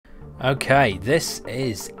Okay, this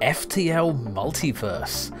is FTL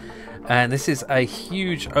Multiverse, and this is a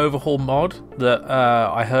huge overhaul mod that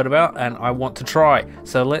I heard about and I want to try.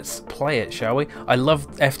 So let's play it, shall we? I love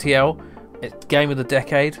FTL. It's game of the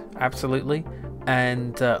decade, absolutely,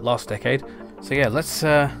 and last decade. So yeah, let's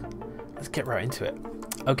get right into it.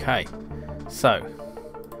 Okay, so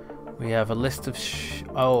we have a list of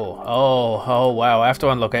oh wow! I have to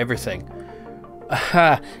unlock everything.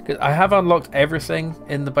 Because I have unlocked everything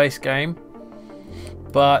in the base game,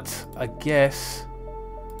 but I guess,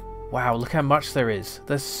 wow, look how much there is.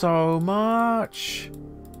 There's so much.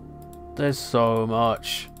 There's so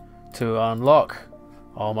much to unlock.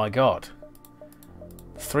 Oh my god.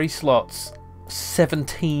 3 slots,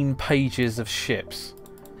 17 pages of ships.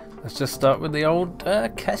 Let's just start with the old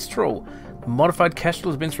Kestrel. The modified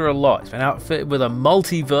Kestrel has been through a lot. It's been outfitted with a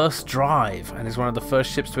multiverse drive and is one of the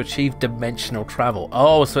first ships to achieve dimensional travel.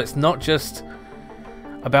 Oh, so it's not just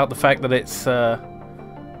about the fact that it's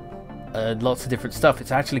lots of different stuff.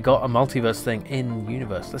 It's actually got a multiverse thing in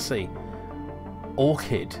universe. Let's see.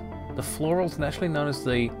 Orchid. The florals, naturally known as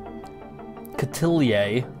the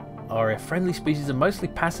Cotyliae, are a friendly species of mostly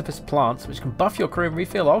pacifist plants which can buff your crew and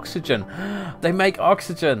refill oxygen. They make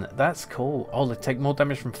oxygen. That's cool. Oh, they take more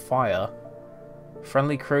damage from fire.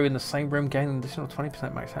 Friendly crew in the same room gain an additional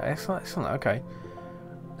 20% max. Excellent, excellent. Okay.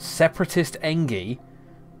 Separatist Engi.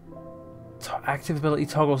 Active ability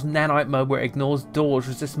toggles nanite mode where it ignores doors,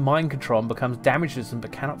 resists mind control, and becomes damage resistant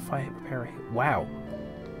but cannot fight repair it. Wow.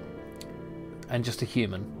 And just a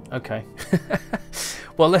human. Okay.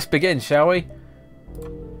 Well, let's begin, shall we?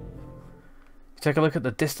 Take a look at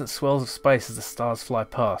the distant swells of space as the stars fly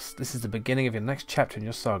past. This is the beginning of your next chapter in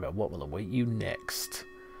your saga. What will await you next?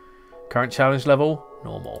 Current challenge level,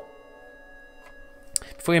 normal.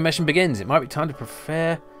 Before your mission begins, it might be time to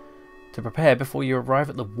prepare before you arrive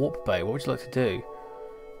at the warp bay. What would you like to do?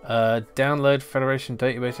 Download Federation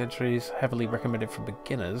database entries, heavily recommended for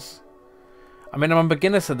beginners. I mean, I'm a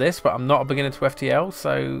beginner to this, but I'm not a beginner to FTL,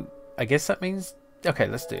 so I guess that means... Okay,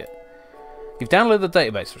 let's do it. You've downloaded the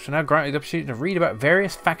database, which will now grant you the opportunity to read about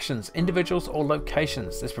various factions, individuals, or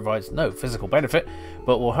locations. This provides no physical benefit,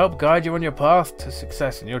 but will help guide you on your path to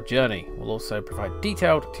success in your journey. We'll also provide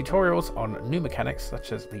detailed tutorials on new mechanics,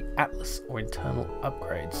 such as the Atlas or internal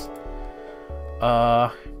upgrades.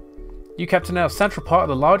 You captain now a central part of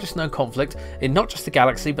the largest known conflict in not just the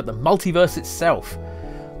galaxy, but the multiverse itself.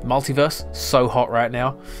 The multiverse, so hot right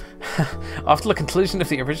now. After the conclusion of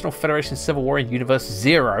the original Federation Civil War in Universe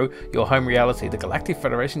 0, your home reality, the Galactic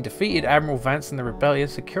Federation defeated Admiral Vance and the Rebellion,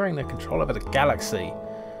 securing their control over the galaxy.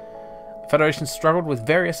 The Federation struggled with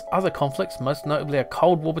various other conflicts, most notably a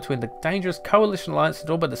Cold War between the dangerous Coalition Alliance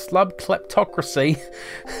led by the Slub Kleptocracy,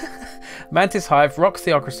 Mantis Hive, Rock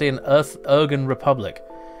Theocracy, and Earth Ergon Republic.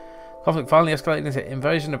 Conflict finally escalated into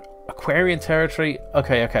invasion of Aquarian territory.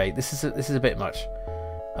 Okay, this is a bit much.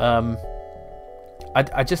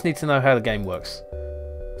 I just need to know how the game works.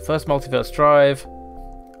 First multiverse drive.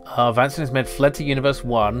 Vance and his men fled to Universe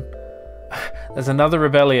 1. There's another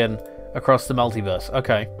rebellion across the multiverse.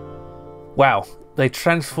 Okay. Wow. They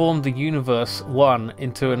transformed the Universe 1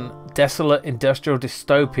 into a desolate industrial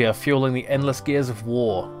dystopia, fueling the endless gears of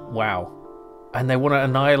war. Wow. And they want to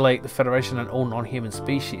annihilate the Federation and all non-human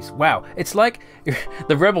species. Wow. It's like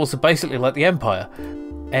the rebels are basically like the Empire.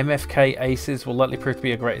 MFK Aces will likely prove to be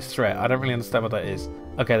your greatest threat. I don't really understand what that is.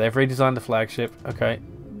 Okay, they've redesigned the flagship. Okay.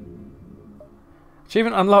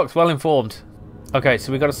 Achievement unlocked. Well informed. Okay, so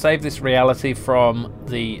we've got to save this reality from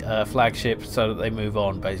the flagship so that they move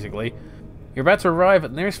on, basically. You're about to arrive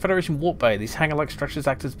at the nearest Federation warp bay. These hangar-like structures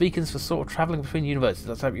act as beacons for sort of travelling between universes.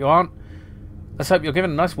 Let's hope you aren't. Let's hope you're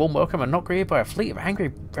given a nice warm welcome and not greeted by a fleet of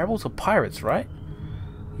angry rebels or pirates, right?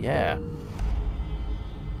 Yeah.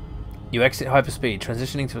 You exit hyperspeed,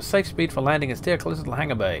 transitioning to a safe speed for landing and steer closer to the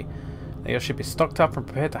hangar bay. Now your ship is stocked up and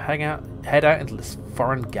prepared to head out into this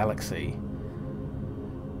foreign galaxy.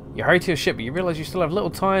 You hurry to your ship, but you realise you still have little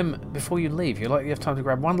time before you leave. You're likely to have time to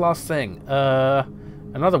grab one last thing.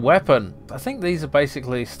 Another weapon. I think these are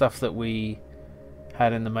basically stuff that we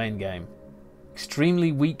had in the main game.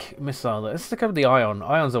 Extremely weak missile. Let's look over the Ion.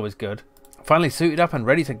 Ion's always good. Finally suited up and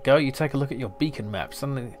ready to go, you take a look at your beacon map.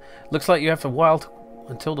 Suddenly, looks like you have a while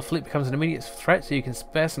until the fleet becomes an immediate threat, so you can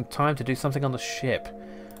spare some time to do something on the ship.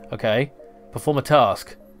 Okay. Perform a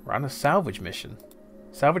task. Run a salvage mission.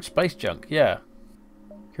 Salvage space junk. Yeah.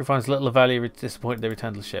 Crew finds little of value, disappointed they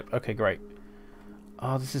return to the ship. Okay, great.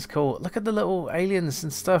 Oh, this is cool. Look at the little aliens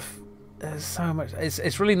and stuff. There's so much.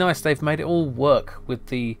 It's really nice. They've made it all work with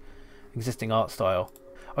the existing art style.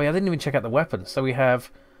 Oh yeah, I didn't even check out the weapons. So we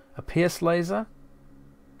have a pierce laser.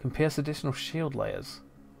 Can pierce additional shield layers.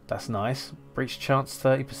 That's nice. Breach chance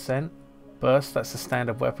 30%. Burst, that's a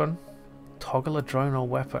standard weapon. Toggle a drone or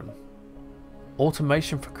weapon.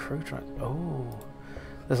 Automation for crew drones. Oh,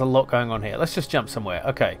 there's a lot going on here. Let's just jump somewhere.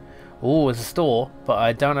 Okay. Oh, there's a store, but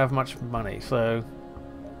I don't have much money, so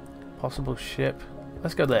possible ship.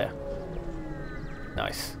 Let's go there.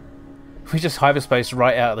 Nice. We just hyperspace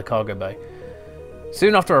right out of the cargo bay.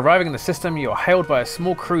 Soon after arriving in the system, you are hailed by a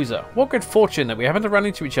small cruiser. What good fortune that we happen to run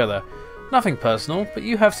into each other. Nothing personal, but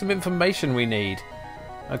you have some information we need.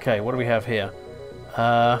 Okay, what do we have here?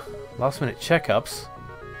 Last minute checkups.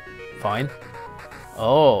 Fine.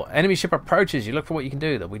 Oh, enemy ship approaches. You look for what you can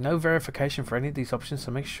do. There'll be no verification for any of these options,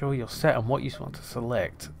 so make sure you're set on what you want to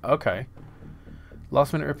select. Okay.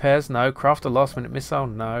 Last minute repairs? No. Craft a last minute missile?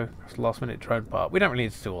 No. Last minute drone part. We don't really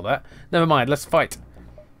need to do all that. Never mind, let's fight.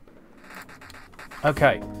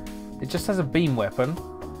 Okay. It just has a beam weapon.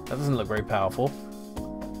 That doesn't look very powerful.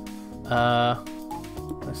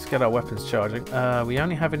 Let's get our weapons charging. We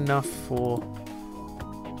only have enough for...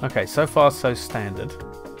 Okay, so far so standard.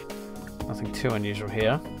 Nothing too unusual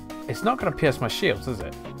here. It's not going to pierce my shields, is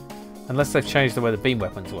it? Unless they've changed the way the beam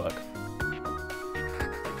weapons work.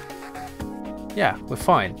 Yeah, we're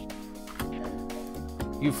fine.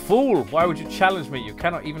 You fool! Why would you challenge me? You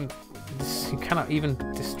cannot even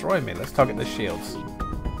destroy me. Let's target the shields.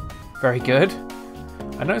 Very good.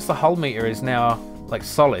 I notice the hull meter is now like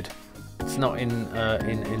solid. It's not in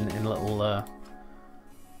little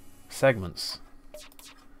segments.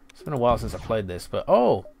 It's been a while since I played this, but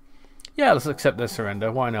oh, yeah, let's accept their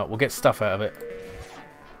surrender. Why not? We'll get stuff out of it.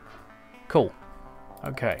 Cool.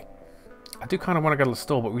 Okay. I do kind of want to go to the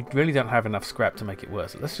store, but we really don't have enough scrap to make it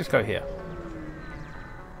worth it. Let's just go here.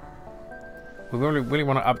 We really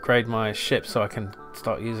want to upgrade my ship so I can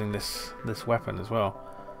start using this weapon as well,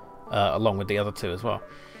 along with the other two as well.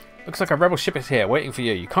 Looks like a rebel ship is here, waiting for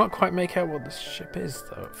you. You can't quite make out what this ship is,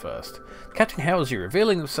 though, at first. The captain hails you,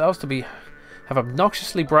 revealing themselves to have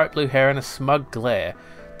obnoxiously bright blue hair and a smug glare.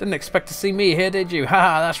 Didn't expect to see me here, did you?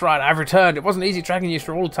 Haha, that's right, I've returned. It wasn't easy tracking you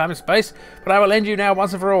through all time and space, but I will end you now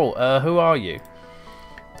once and for all. Who are you?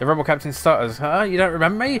 The rebel captain stutters. Huh? You don't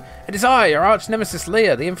remember me? It is I, your arch nemesis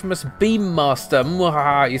Leah, the infamous Beam Master.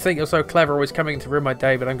 Mwahaha. You think you're so clever, always coming to ruin my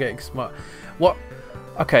day, but I'm getting smart. What?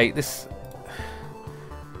 Okay, this...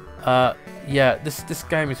 yeah, this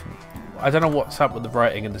game is... I don't know what's up with the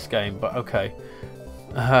writing in this game, but okay.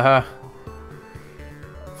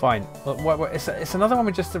 Fine. It's another one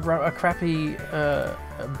with just a crappy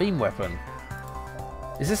beam weapon.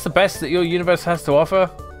 Is this the best that your universe has to offer?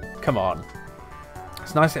 Come on.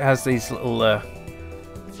 It's nice it has these little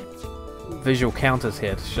visual counters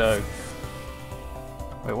here to show.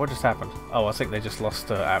 Wait, what just happened? Oh, I think they just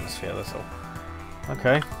lost atmosphere, that's all.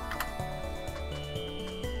 Okay.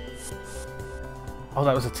 Oh,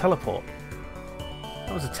 that was a teleport.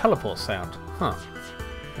 That was a teleport sound. Huh.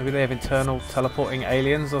 Maybe they have internal teleporting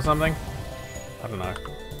aliens or something? I don't know.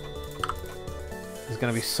 There's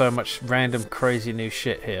going to be so much random crazy new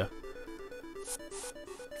shit here.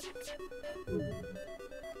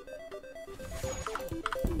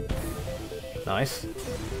 Nice.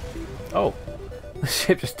 Oh, the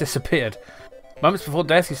ship just disappeared. Moments before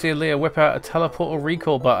death, you see Leah whip out a teleport or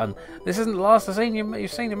recall button. This isn't the last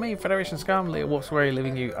you've seen of me, Federation scum. Leah walks away,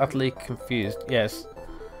 leaving you utterly confused. Yes.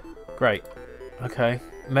 Great. Okay.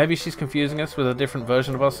 Maybe she's confusing us with a different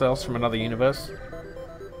version of ourselves from another universe.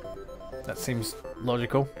 That seems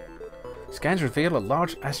logical. Scans reveal a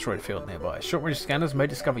large asteroid field nearby. Short-range scanners may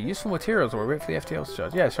discover useful materials or wait for the FTL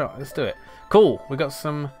charge. Yeah, sure. Let's do it. Cool. We got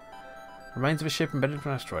some remains of a ship embedded in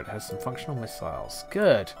an asteroid. It has some functional missiles.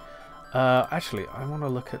 Good. Actually, I want to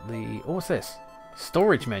look at the... Oh, what's this?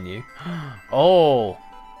 Storage menu. Oh!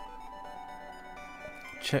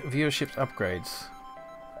 Check viewership's upgrades.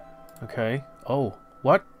 Okay. Oh,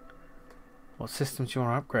 what? What systems do you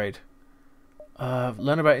want to upgrade?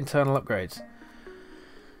 Learn about internal upgrades.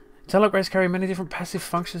 Internal upgrades carry many different passive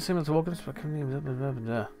functions similar to organs, but...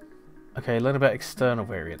 Okay, learn about external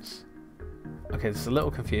variants. Okay, this is a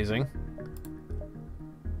little confusing.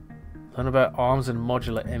 Learn about arms and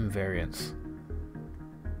modular M variants.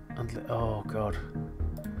 Oh god.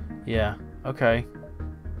 Yeah. Okay.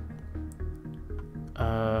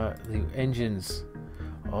 The engines.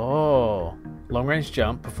 Oh. Long range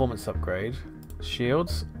jump, performance upgrade.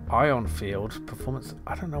 Shields, ion field, performance.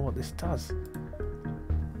 I don't know what this does.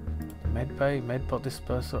 Medbay, medbot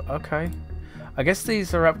dispersal. Okay. I guess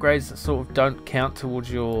these are upgrades that sort of don't count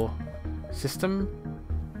towards your system.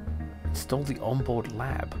 Install the onboard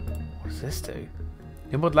lab. What does this do?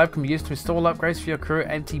 The onboard lab can be used to install upgrades for your crew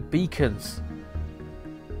and empty beacons.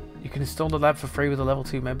 You can install the lab for free with a level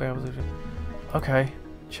 2 medbay. Okay.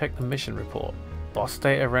 Check the mission report. Boss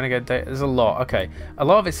data, renegade data. There's a lot. Okay. A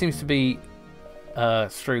lot of it seems to be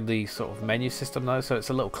through the sort of menu system though, so it's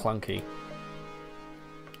a little clunky.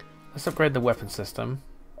 Let's upgrade the weapon system.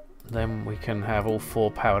 Then we can have all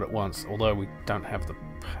 4 powered at once, although we don't have the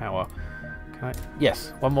power. Can I?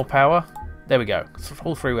 Yes, 1 more power. There we go. So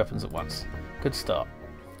all 3 weapons at once. Good start.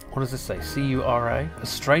 What does this say? CURA? A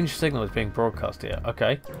strange signal is being broadcast here.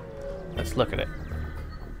 Okay. Let's look at it.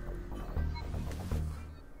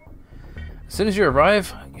 As soon as you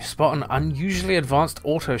arrive, you spot an unusually advanced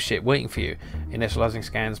auto ship waiting for you. Initializing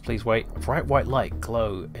scans, please wait. Bright white light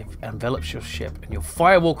glow envelops your ship, and your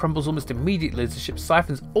firewall crumbles almost immediately as the ship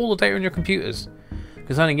siphons all the data on your computers.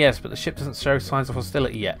 Concerning, yes, but the ship doesn't show signs of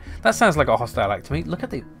hostility yet. That sounds like a hostile act to me. Look at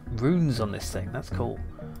the runes on this thing. That's cool.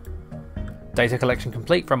 Data collection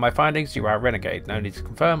complete. From my findings, you are a renegade. No need to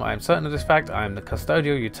confirm. I am certain of this fact. I am the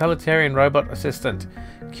custodial utilitarian robot assistant.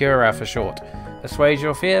 Cura for short. Assuage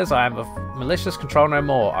your fears. I am of malicious control no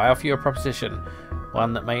more. I offer you a proposition.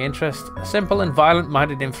 One that may interest a simple and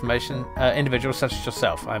violent-minded individual such as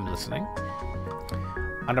yourself. I am listening.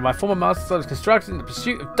 Under my former master, I was constructed in the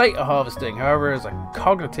pursuit of data harvesting. However, as a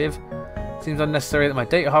cognitive, it seems unnecessary that my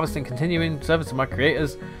data harvesting continue in service of my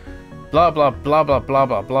creators. Blah, blah, blah, blah, blah,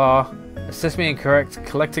 blah, blah. Assist me in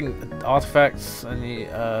collecting artifacts and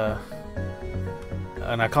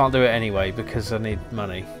I can't do it anyway because I need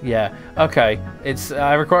money. Yeah, okay. It's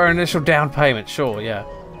I require an initial down payment. Sure, yeah.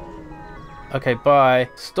 Okay, bye.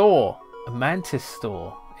 Store. A mantis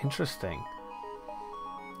store. Interesting.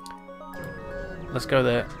 Let's go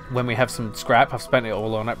there when we have some scrap. I've spent it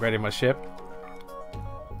all on upgrading my ship.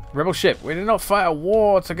 Rebel ship. We did not fight a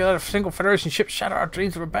war to get a single Federation ship, shatter our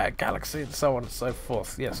dreams of a bad galaxy, and so on and so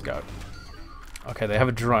forth. Yes, go. Okay, they have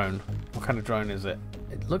a drone. What kind of drone is it?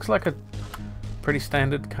 It looks like a pretty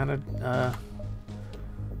standard kind of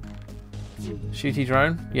shooty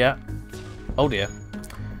drone. Yeah. Oh dear.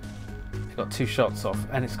 It got 2 shots off,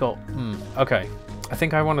 and it's got. Okay. I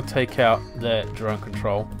think I want to take out their drone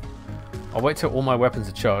control. I'll wait till all my weapons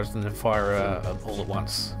are charged and then fire all at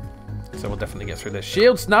once. So we'll definitely get through this.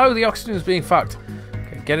 Shields! No, the oxygen is being fucked.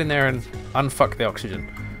 Okay, get in there and unfuck the oxygen.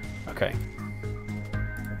 Okay.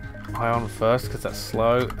 Ion first because that's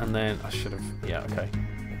slow, and then I should have. Yeah, okay.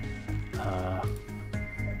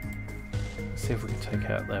 Let's see if we can take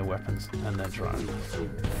out their weapons and their drone.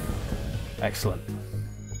 Excellent.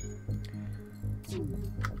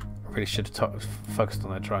 I really should have focused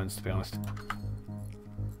on their drones, to be honest.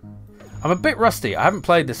 I'm a bit rusty. I haven't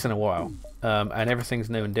played this in a while, and everything's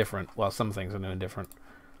new and different. Well, some things are new and different.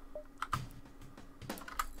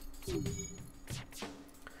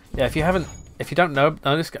 Yeah, if you don't know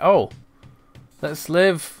this. Oh, let us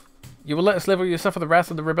live. You will let us live, or you suffer the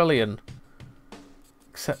wrath of the rebellion.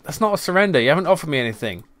 Except that's not a surrender. You haven't offered me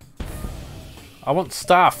anything. I want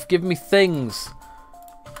stuff. Give me things.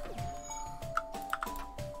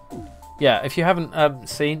 Yeah, if you haven't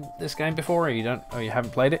seen this game before, or you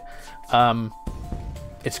haven't played it,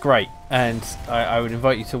 it's great, and I would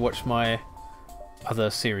invite you to watch my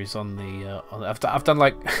other series on the. I've done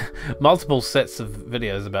like multiple sets of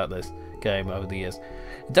videos about this game over the years.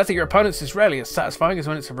 The death of your opponents is rarely as satisfying as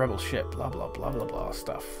when it's a rebel ship. Blah blah blah blah blah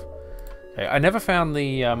stuff. Okay, I never found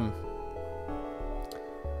the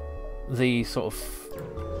sort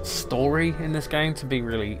of story in this game to be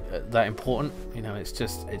really that important. You know,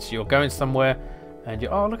 it's you're going somewhere and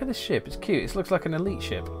you're, oh, look at this ship, it's cute, it looks like an elite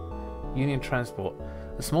ship. Union transport.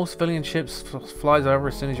 The small civilian ship flies over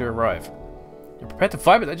as soon as you arrive. You're prepared to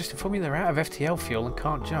fight, but they just inform you they're out of FTL fuel and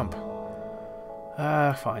can't jump.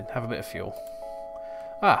 Fine, have a bit of fuel.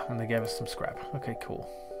 Ah, and they gave us some scrap. Okay, cool.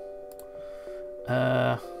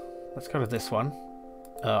 Let's go to this one.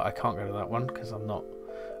 I can't go to that one because I'm not.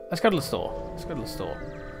 Let's go to the store. Let's go to the store.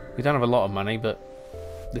 We don't have a lot of money, but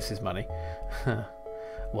this is money.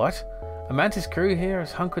 What? A mantis crew here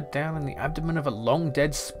is hunkered down in the abdomen of a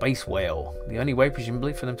long-dead space whale. The only way,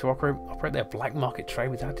 presumably, for them to operate their black market trade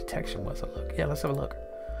without detection. Worth a look. Yeah, let's have a look.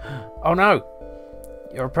 Oh no!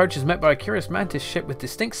 Your approach is met by a curious mantis ship with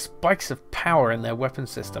distinct spikes of power in their weapon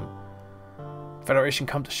system. Federation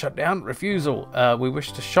come to shut down? Refusal. We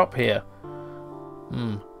wish to shop here.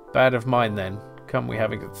 Bad of mine then. Come, we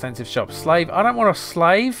have extensive shop. Slave. I don't want a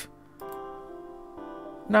slave.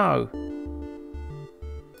 No.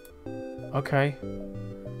 Okay.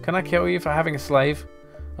 Can I kill you for having a slave?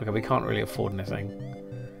 Okay, we can't really afford anything.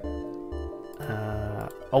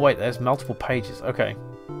 Oh wait, there's multiple pages. Okay.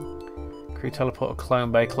 Crew teleporter,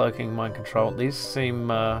 clone bay, cloaking, mind control. These seem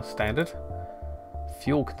standard.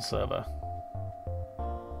 Fuel conserver.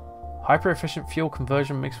 Hyper-efficient fuel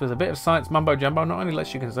conversion mixed with a bit of science mumbo-jumbo not only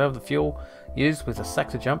lets you conserve the fuel used with a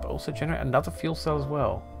sector jump, but also generate another fuel cell as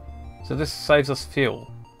well. So this saves us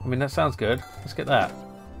fuel. I mean, that sounds good. Let's get that.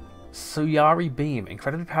 Suyari Beam.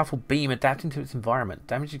 Incredibly powerful beam adapting to its environment.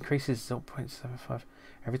 Damage increases 0.75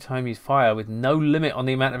 every time you fire with no limit on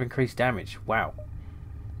the amount of increased damage. Wow.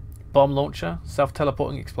 Bomb launcher.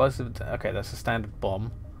 Self-teleporting explosive. Okay, that's a standard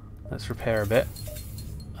bomb. Let's repair a bit.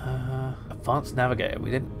 Advanced navigator. We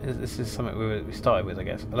didn't. This is something we started with, I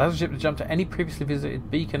guess. Allows the ship to jump to any previously visited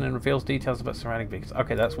beacon and reveals details about surrounding beacons.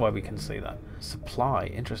 Okay, that's why we can see that. Supply.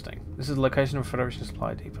 Interesting. This is the location of a Federation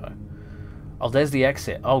supply depot. Oh, there's the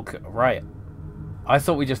exit. Oh, right. I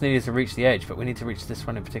thought we just needed to reach the edge, but we need to reach this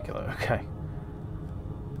one in particular. Okay.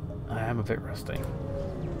 I am a bit rusty.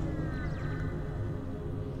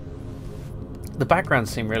 The backgrounds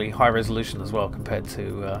seem really high resolution as well compared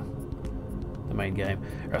to the main game.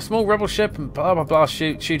 A small rebel ship and blah blah blah,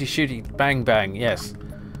 shooty bang bang. Yes.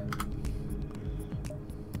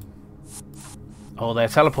 Oh, they're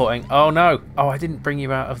teleporting. Oh no. Oh, I didn't bring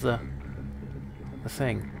you out of the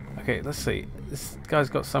thing. Okay, let's see. This guy's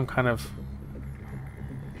got some kind of.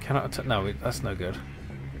 No, that's no good.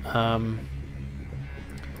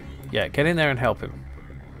 Yeah, get in there and help him.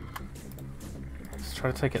 Let's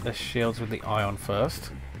try to take out their shields with the ion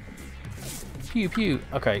first. Pew pew.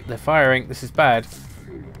 Okay, they're firing. This is bad.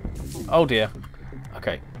 Oh dear.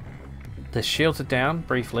 Okay. The shields are down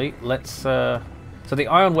briefly. Let's. So the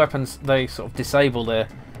ion weapons, they sort of disable their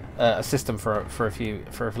system for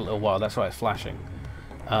a little while. That's why it's flashing.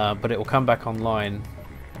 But it will come back online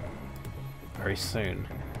very soon.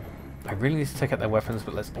 I really need to take out their weapons,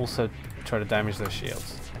 but let's also try to damage their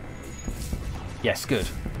shields. Yes, good.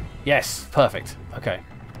 Yes, perfect. Okay.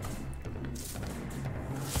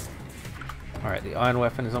 Alright, the iron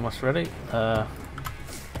weapon is almost ready.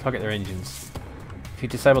 Target their engines. If you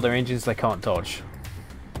disable their engines, they can't dodge.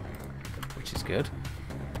 Which is good.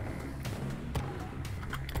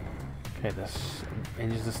 Okay, the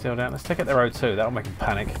engines are still down. Let's take out their O2. That'll make them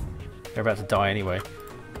panic. They're about to die anyway.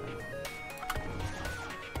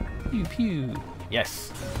 Pew pew.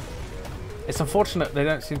 Yes. It's unfortunate they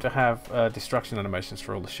don't seem to have destruction animations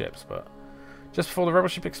for all the ships, but just before the rebel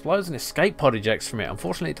ship explodes, an escape pod ejects from it.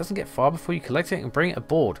 Unfortunately, it doesn't get far before you collect it and bring it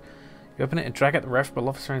aboard. You open it and drag out the reputable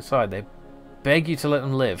officer inside. They beg you to let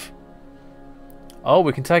them live. Oh,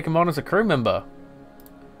 we can take him on as a crew member.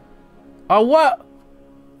 Oh, what?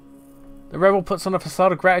 The rebel puts on a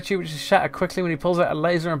facade of gratitude, which is shattered quickly when he pulls out a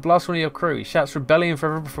laser and blasts one of your crew. He shouts rebellion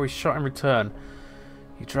forever before he's shot in return.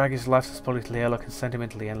 You drag his lifeless body to the airlock and send him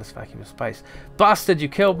into the endless vacuum of space. Bastard, you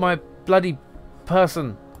killed my bloody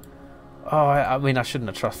person. Oh, I mean, I shouldn't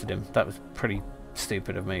have trusted him. That was pretty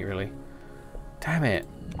stupid of me, really. Damn it.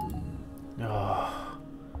 Oh.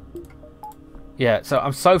 Yeah, so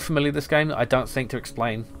I'm so familiar with this game that I don't think to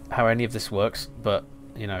explain how any of this works. But,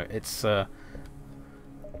 you know, it's... Oh.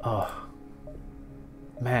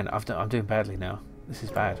 Man, I'm doing badly now. This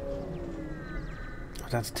is bad. I'm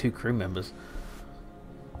down to 2 crew members.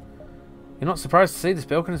 You're not surprised to see this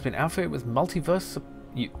beacon has been outfitted with multiverse...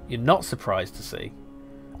 You're not surprised to see...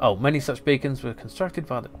 Oh, many such beacons were constructed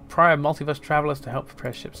by the prior multiverse travelers to help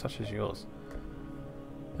prepare ships such as yours.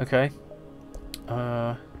 Okay.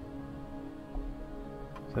 So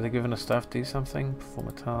they're giving us stuff, do something, perform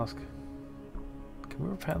a task. Can we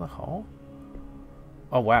repair the hull?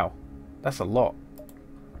 Oh wow, that's a lot.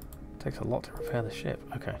 Takes a lot to repair the ship.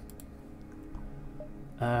 Okay.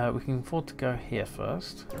 We can afford to go here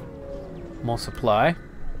first. More supply.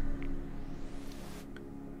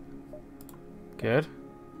 Good.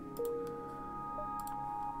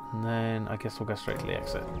 And then I guess we'll go straight to the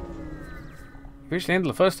exit. You've reached the end of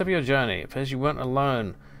the first step of your journey. It appears you weren't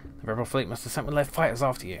alone. The rebel fleet must have sent with their fighters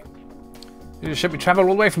after you. Your ship traveled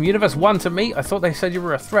all the way from Universe 1 to me. I thought they said you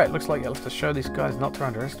were a threat. Looks like you'll have to show these guys not to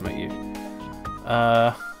underestimate you.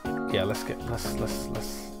 Yeah, let's.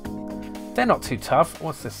 They're not too tough.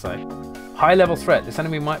 What's this say? High level threat. This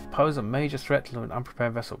enemy might pose a major threat to an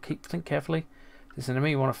unprepared vessel. Think carefully. This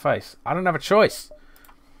enemy you want to face. I don't have a choice.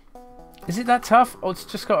 Is it that tough? Oh, it's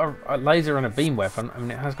just got a laser and a beam weapon. I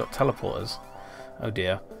mean, it has got teleporters. Oh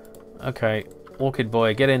dear. Okay, Orchid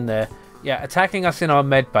Boy, get in there. Yeah, attacking us in our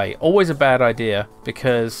med bay. Always a bad idea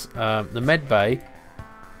because the med bay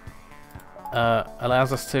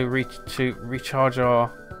allows us to recharge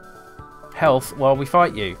our health while we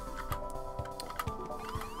fight you.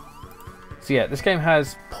 So yeah, this game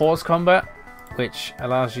has pause combat, which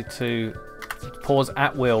allows you to pause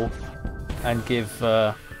at will and give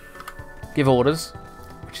orders,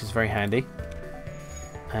 which is very handy.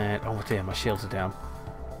 And oh dear, my shields are down.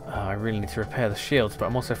 I really need to repair the shields, but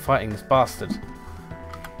I'm also fighting this bastard.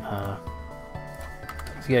 So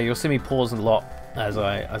yeah, you'll see me pause a lot as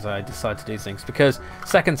I decide to do things because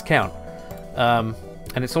seconds count.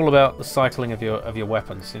 And it's all about the cycling of your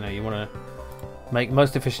weapons. You know, you want to make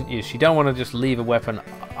most efficient use. You don't want to just leave a weapon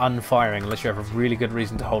unfiring unless you have a really good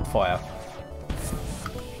reason to hold fire.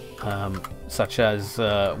 Such as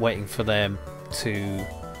waiting for them to...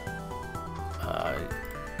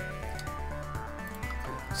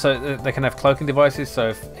 so they can have cloaking devices,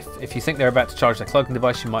 so if you think they're about to charge their cloaking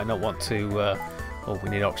device, you might not want to... oh, we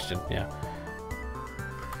need oxygen, yeah.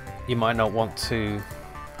 You might not want to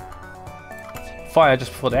fire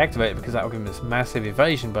just before they activate it, because that will give them this massive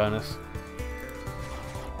evasion bonus.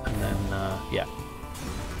 And then, yeah.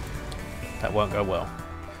 That won't go well.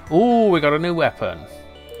 Ooh, we got a new weapon.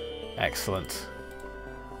 Excellent.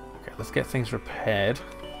 Okay, let's get things repaired.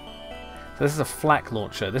 So this is a flak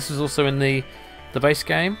launcher. This is also in the base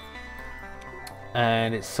game.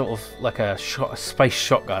 And it's sort of like a space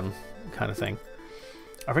shotgun kind of thing.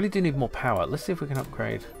 I really do need more power. Let's see if we can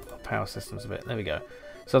upgrade our power systems a bit. There we go.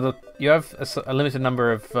 So you have a limited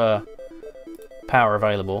number of power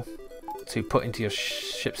available to put into your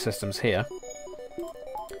ship systems here.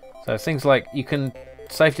 So things like you can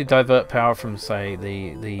safely divert power from, say,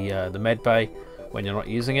 the med bay when you're not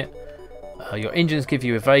using it. Your engines give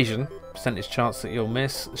you evasion, percentage chance that you'll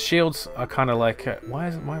miss. Shields are kind of like why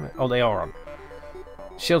isn't my... oh, they are on.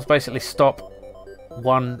 Shields basically stop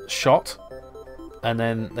one shot, and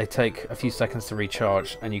then they take a few seconds to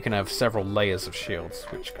recharge, and you can have several layers of shields,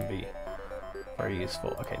 which can be very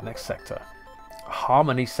useful. Okay, next sector.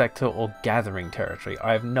 Harmony sector or gathering territory.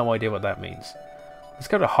 I have no idea what that means. Let's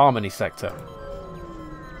go to Harmony sector.